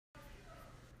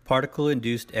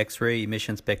Particle-Induced X-ray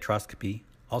Emission Spectroscopy,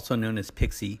 also known as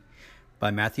PIXE, by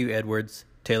Matthew Edwards,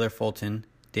 Tayler Fulton,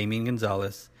 Damien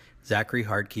Gonzales, Zachary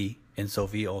Hartke, and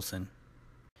Sophie Olson.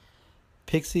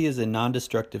 PIXE is a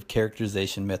non-destructive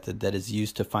characterization method that is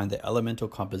used to find the elemental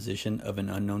composition of an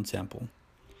unknown sample.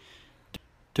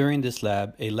 During this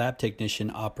lab, a lab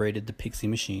technician operated the PIXE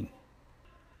machine.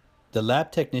 The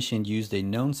lab technician used a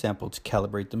known sample to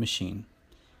calibrate the machine.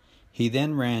 He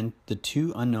then ran the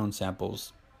two unknown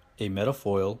samples, a metal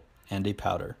foil and a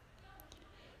powder.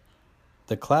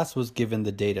 The class was given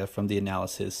the data from the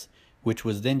analysis, which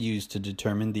was then used to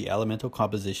determine the elemental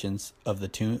compositions of the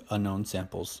two unknown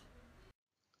samples.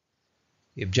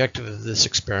 The objective of this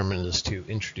experiment is to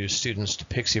introduce students to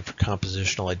PIXE for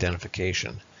compositional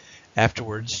identification.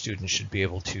 Afterwards, students should be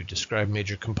able to describe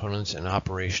major components and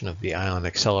operation of the ion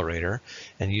accelerator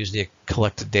and use the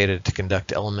collected data to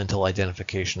conduct elemental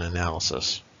identification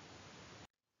analysis.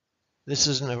 This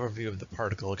is an overview of the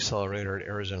particle accelerator at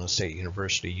Arizona State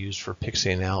University used for PIXE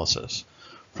analysis.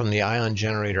 From the ion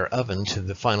generator oven to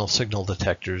the final signal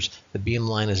detectors, the beam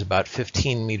line is about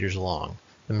 15 meters long.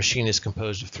 The machine is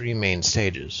composed of three main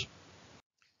stages.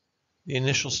 The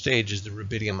initial stage is the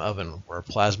rubidium oven, where a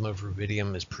plasma of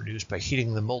rubidium is produced by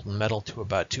heating the molten metal to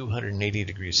about 280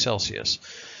 degrees Celsius.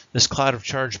 This cloud of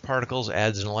charged particles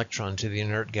adds an electron to the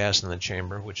inert gas in the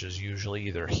chamber, which is usually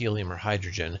either helium or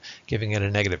hydrogen, giving it a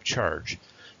negative charge.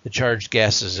 The charged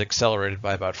gas is accelerated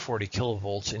by about 40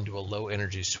 kilovolts into a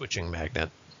low-energy switching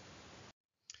magnet.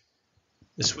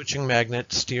 The switching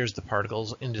magnet steers the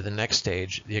particles into the next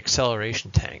stage, the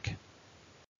acceleration tank.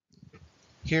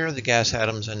 Here, the gas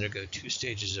atoms undergo two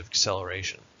stages of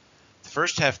acceleration. The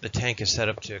first half of the tank is set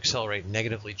up to accelerate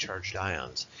negatively charged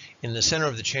ions. In the center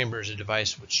of the chamber is a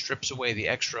device which strips away the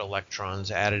extra electrons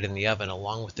added in the oven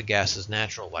along with the gas's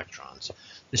natural electrons.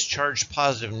 This charged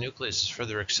positive nucleus is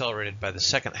further accelerated by the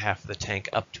second half of the tank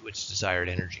up to its desired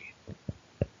energy.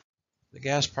 The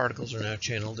gas particles are now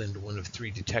channeled into one of three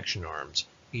detection arms,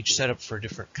 each set up for a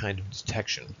different kind of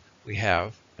detection. We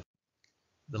have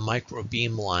the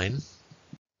microbeam line,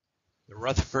 the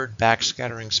Rutherford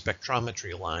backscattering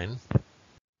spectrometry line,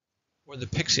 or the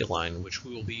PIXE line, which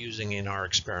we will be using in our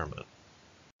experiment.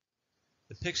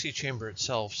 The PIXE chamber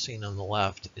itself, seen on the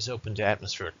left, is open to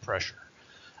atmospheric pressure.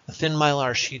 A thin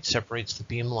mylar sheet separates the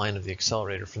beam line of the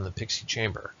accelerator from the PIXE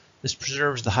chamber. This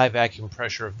preserves the high vacuum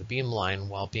pressure of the beam line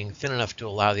while being thin enough to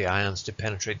allow the ions to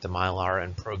penetrate the mylar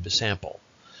and probe the sample.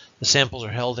 The samples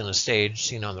are held in a stage,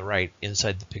 seen on the right,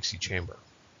 inside the PIXE chamber.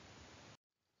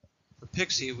 For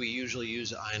PIXE, we usually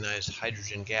use ionized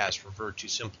hydrogen gas, referred to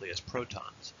simply as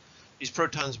protons. These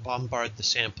protons bombard the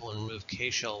sample and remove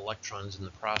K-shell electrons in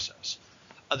the process.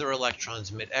 Other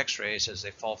electrons emit X-rays as they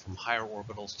fall from higher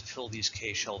orbitals to fill these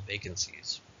K-shell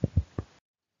vacancies.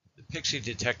 The PIXE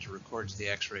detector records the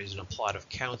X-rays in a plot of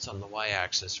counts on the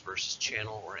y-axis versus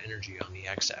channel or energy on the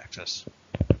x-axis.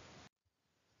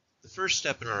 The first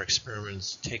step in our experiment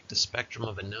is to take the spectrum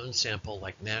of a known sample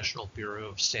like National Bureau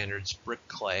of Standards brick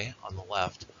clay on the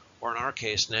left, or in our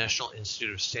case, National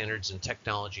Institute of Standards and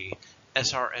Technology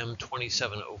SRM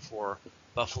 2704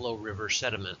 Buffalo River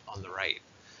sediment on the right.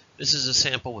 This is a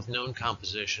sample with known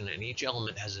composition, and each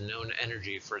element has a known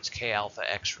energy for its K-alpha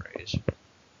X-rays.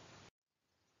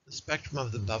 The spectrum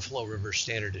of the Buffalo River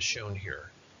Standard is shown here.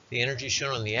 The energy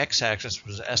shown on the x-axis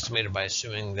was estimated by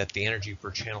assuming that the energy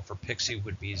per channel for PIXE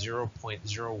would be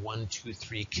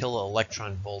 0.0123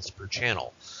 kiloelectron volts per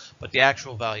channel, but the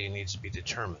actual value needs to be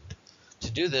determined.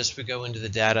 To do this, we go into the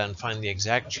data and find the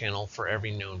exact channel for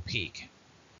every known peak.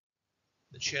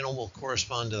 The channel will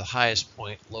correspond to the highest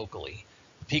point locally.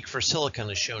 The peak for silicon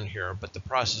is shown here, but the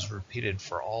process is repeated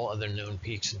for all other known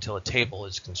peaks until a table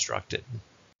is constructed.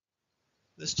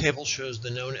 This table shows the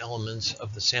known elements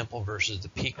of the sample versus the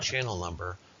peak channel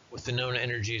number, with the known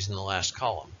energies in the last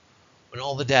column. When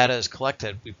all the data is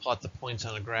collected, we plot the points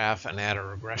on a graph and add a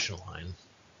regression line.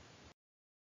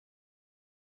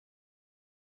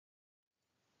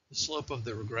 The slope of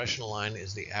the regression line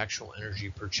is the actual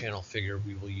energy per channel figure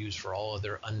we will use for all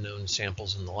other unknown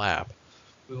samples in the lab.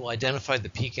 We will identify the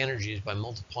peak energies by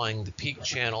multiplying the peak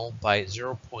channel by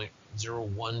 0.0126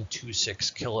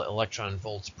 kiloelectron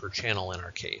volts per channel in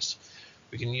our case.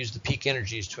 We can use the peak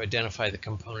energies to identify the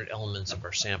component elements of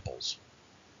our samples.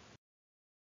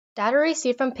 Data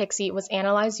received from PIXE was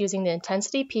analyzed using the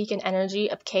intensity, peak, and energy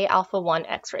of K-alpha-1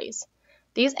 X-rays.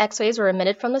 These X-rays were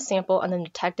emitted from the sample and then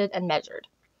detected and measured.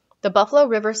 The Buffalo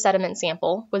River sediment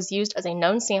sample was used as a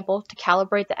known sample to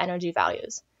calibrate the energy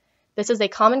values. This is a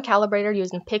common calibrator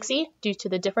used in PIXE due to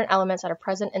the different elements that are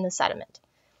present in the sediment.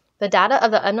 The data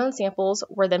of the unknown samples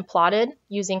were then plotted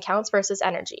using counts versus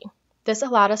energy. This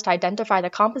allowed us to identify the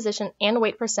composition and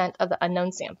weight percent of the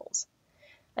unknown samples.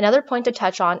 Another point to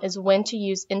touch on is when to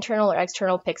use internal or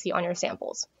external PIXE on your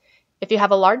samples. If you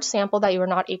have a large sample that you are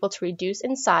not able to reduce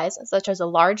in size, such as a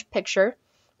large picture,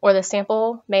 or the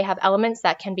sample may have elements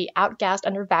that can be outgassed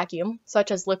under vacuum,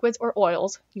 such as liquids or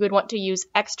oils, you would want to use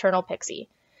external PIXE.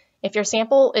 If your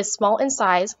sample is small in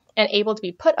size and able to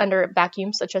be put under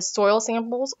vacuum, such as soil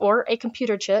samples or a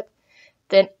computer chip,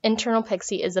 then internal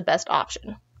PIXE is the best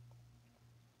option.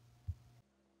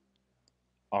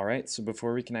 Alright, so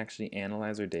before we can actually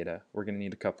analyze our data, we're going to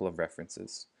need a couple of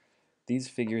references. These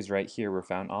figures right here were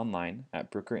found online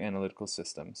at Brooker Analytical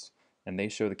Systems, and they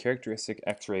show the characteristic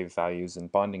X-ray values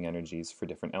and bonding energies for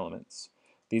different elements.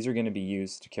 These are going to be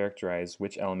used to characterize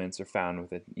which elements are found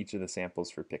within each of the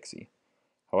samples for PIXE.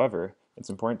 However, it's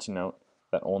important to note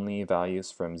that only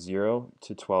values from 0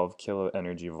 to 12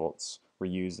 kiloenergy volts were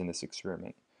used in this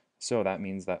experiment. So that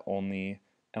means that only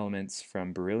elements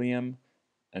from beryllium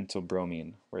until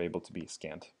bromine were able to be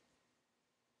scanned.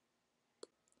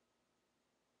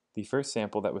 The first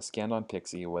sample that was scanned on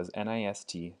PIXE was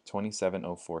NIST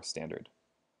 2704 standard.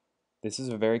 This is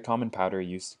a very common powder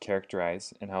used to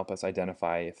characterize and help us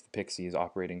identify if the PIXE is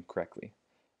operating correctly.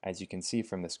 As you can see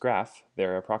from this graph,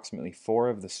 there are approximately 4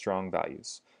 of the strong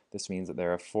values. This means that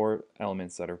there are 4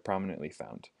 elements that are prominently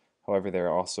found. However, there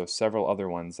are also several other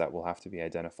ones that will have to be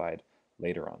identified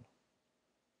later on.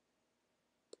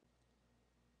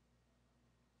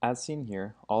 As seen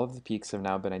here, all of the peaks have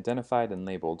now been identified and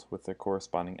labeled with their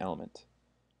corresponding element.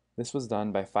 This was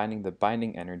done by finding the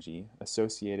binding energy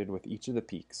associated with each of the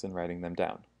peaks and writing them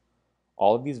down.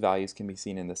 All of these values can be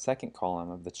seen in the second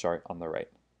column of the chart on the right.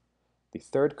 The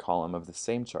third column of the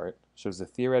same chart shows the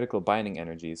theoretical binding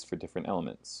energies for different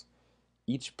elements.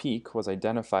 Each peak was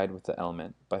identified with the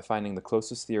element by finding the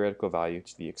closest theoretical value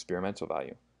to the experimental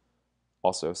value.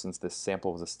 Also, since this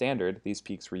sample was a standard, these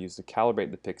peaks were used to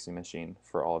calibrate the PIXE machine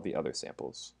for all of the other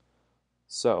samples.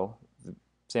 So, the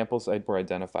samples were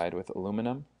identified with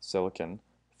aluminum, silicon,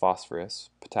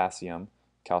 phosphorus, potassium,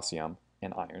 calcium,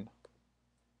 and iron.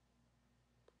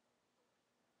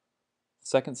 The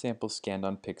second sample scanned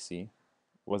on PIXE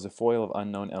was a foil of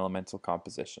unknown elemental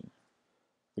composition.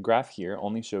 The graph here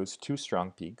only shows 2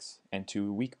 strong peaks and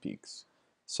 2 weak peaks,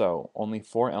 so only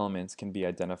 4 elements can be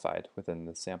identified within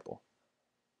the sample.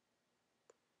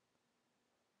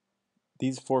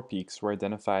 These 4 peaks were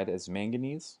identified as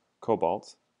manganese,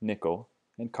 cobalt, nickel,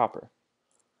 and copper.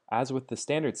 As with the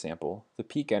standard sample, the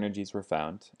peak energies were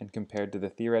found and compared to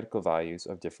the theoretical values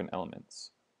of different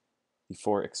elements. The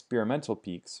 4 experimental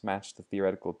peaks matched the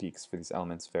theoretical peaks for these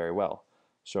elements very well,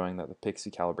 showing that the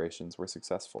PIXE calibrations were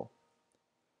successful.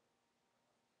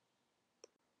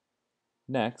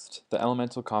 Next, the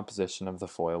elemental composition of the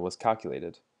foil was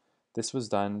calculated. This was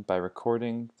done by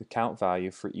recording the count value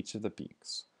for each of the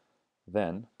peaks.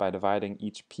 Then, by dividing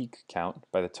each peak count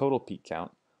by the total peak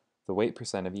count, the weight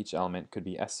percent of each element could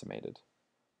be estimated.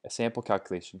 A sample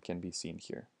calculation can be seen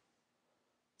here.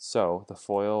 So, the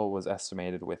foil was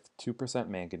estimated with 2%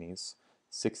 manganese,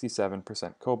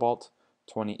 67% cobalt,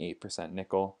 28%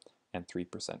 nickel, and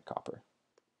 3% copper.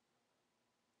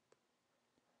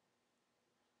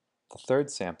 The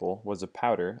third sample was a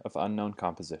powder of unknown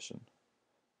composition.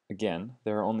 Again,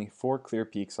 there are only 4 clear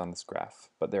peaks on this graph,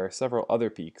 but there are several other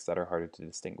peaks that are harder to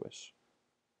distinguish.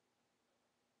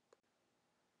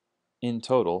 In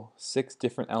total, 6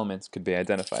 different elements could be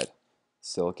identified: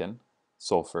 silicon,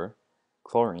 sulfur,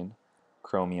 chlorine,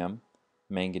 chromium,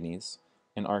 manganese,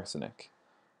 and arsenic.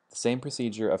 The same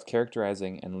procedure of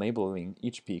characterizing and labeling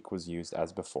each peak was used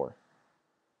as before.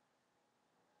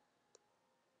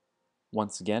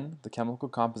 Once again, the chemical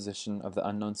composition of the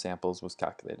unknown samples was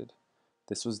calculated.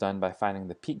 This was done by finding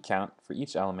the peak count for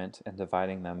each element and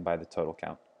dividing them by the total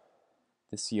count.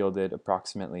 This yielded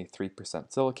approximately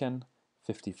 3% silicon,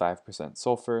 55%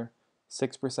 sulfur,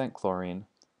 6% chlorine,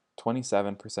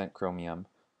 27% chromium,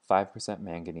 5%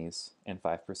 manganese, and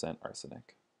 5%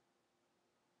 arsenic.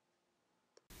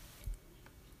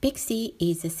 PIXE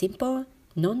is a simple,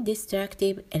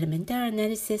 non-destructive elemental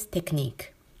analysis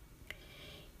technique.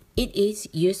 It is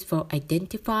used for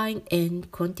identifying and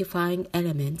quantifying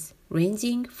elements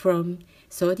ranging from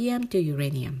sodium to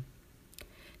uranium.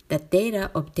 The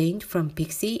data obtained from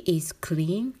PIXE is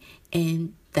clean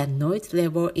and the noise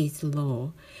level is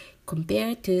low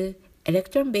compared to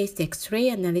electron-based X-ray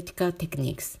analytical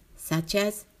techniques such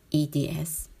as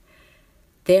EDS.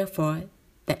 Therefore,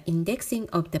 the indexing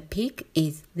of the peak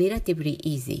is relatively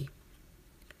easy.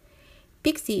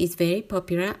 PIXE is very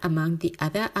popular among the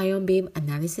other ion beam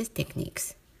analysis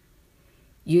techniques.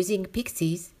 Using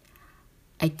PIXE,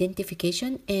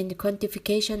 identification and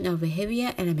quantification of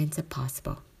heavier elements are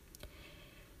possible.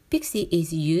 PIXE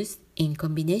is used in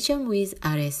combination with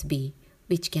RSB,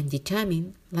 which can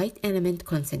determine light element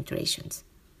concentrations.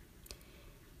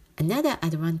 Another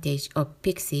advantage of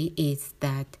PIXE is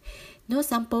that no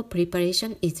sample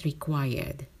preparation is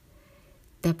required.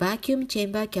 The vacuum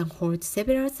chamber can hold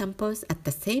several samples at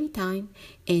the same time,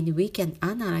 and we can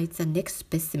analyze the next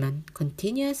specimen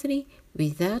continuously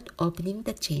without opening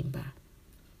the chamber.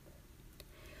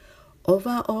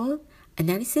 Overall,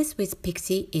 analysis with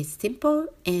PIXE is simple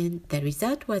and the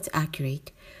result was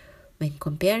accurate when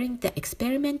comparing the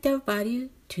experimental value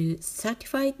to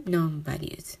certified known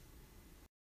values.